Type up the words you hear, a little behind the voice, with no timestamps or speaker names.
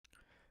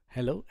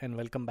Hello and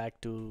welcome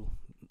back to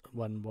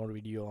one more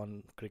video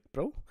on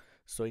CrickPro.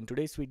 So in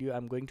today's video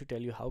I'm going to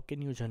tell you how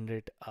can you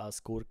generate a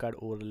scorecard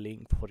over a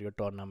link for your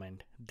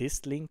tournament.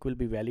 This link will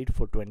be valid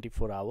for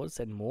 24 hours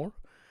and more,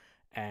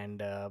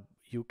 and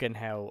you can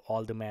have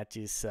all the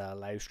matches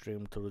live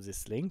streamed through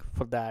this link.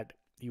 For that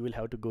you will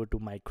have to go to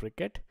my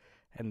cricket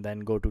and then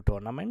go to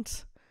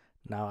tournaments.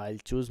 Now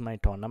I'll choose my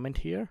tournament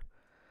here,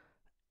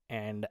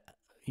 and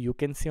you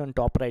can see on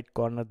top right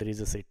corner there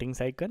is a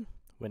settings icon.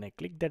 When I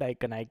click that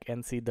icon, I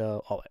can see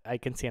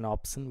an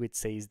option which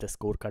says the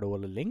scorecard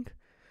over a link.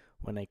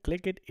 When I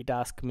click it, it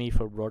asks me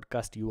for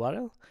broadcast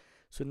URL.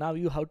 So now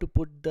you have to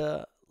put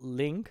the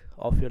link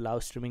of your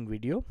live streaming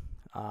video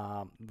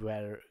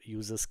where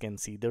users can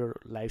see their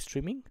live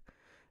streaming.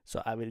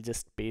 So I will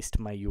just paste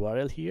my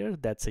URL here.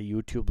 That's a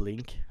YouTube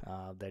link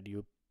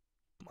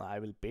I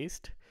will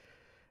paste.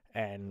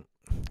 And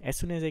as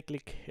soon as I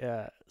click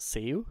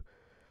save,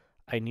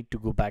 I need to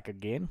go back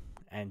again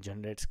and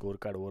generate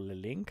scorecard over the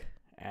link.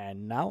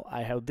 And now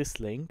I have this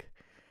link,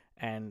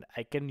 and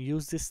I can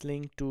use this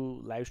link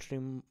to live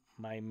stream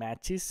my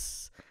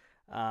matches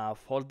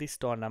for this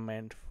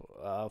tournament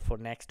for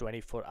next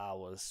 24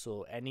 hours.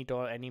 So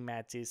any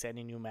matches,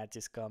 any new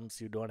matches comes,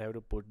 you don't have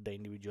to put the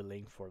individual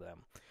link for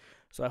them.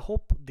 So I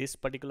hope this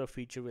particular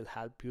feature will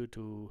help you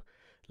to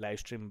live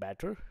stream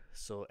better.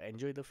 So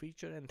enjoy the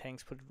feature, and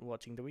thanks for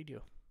watching the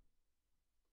video.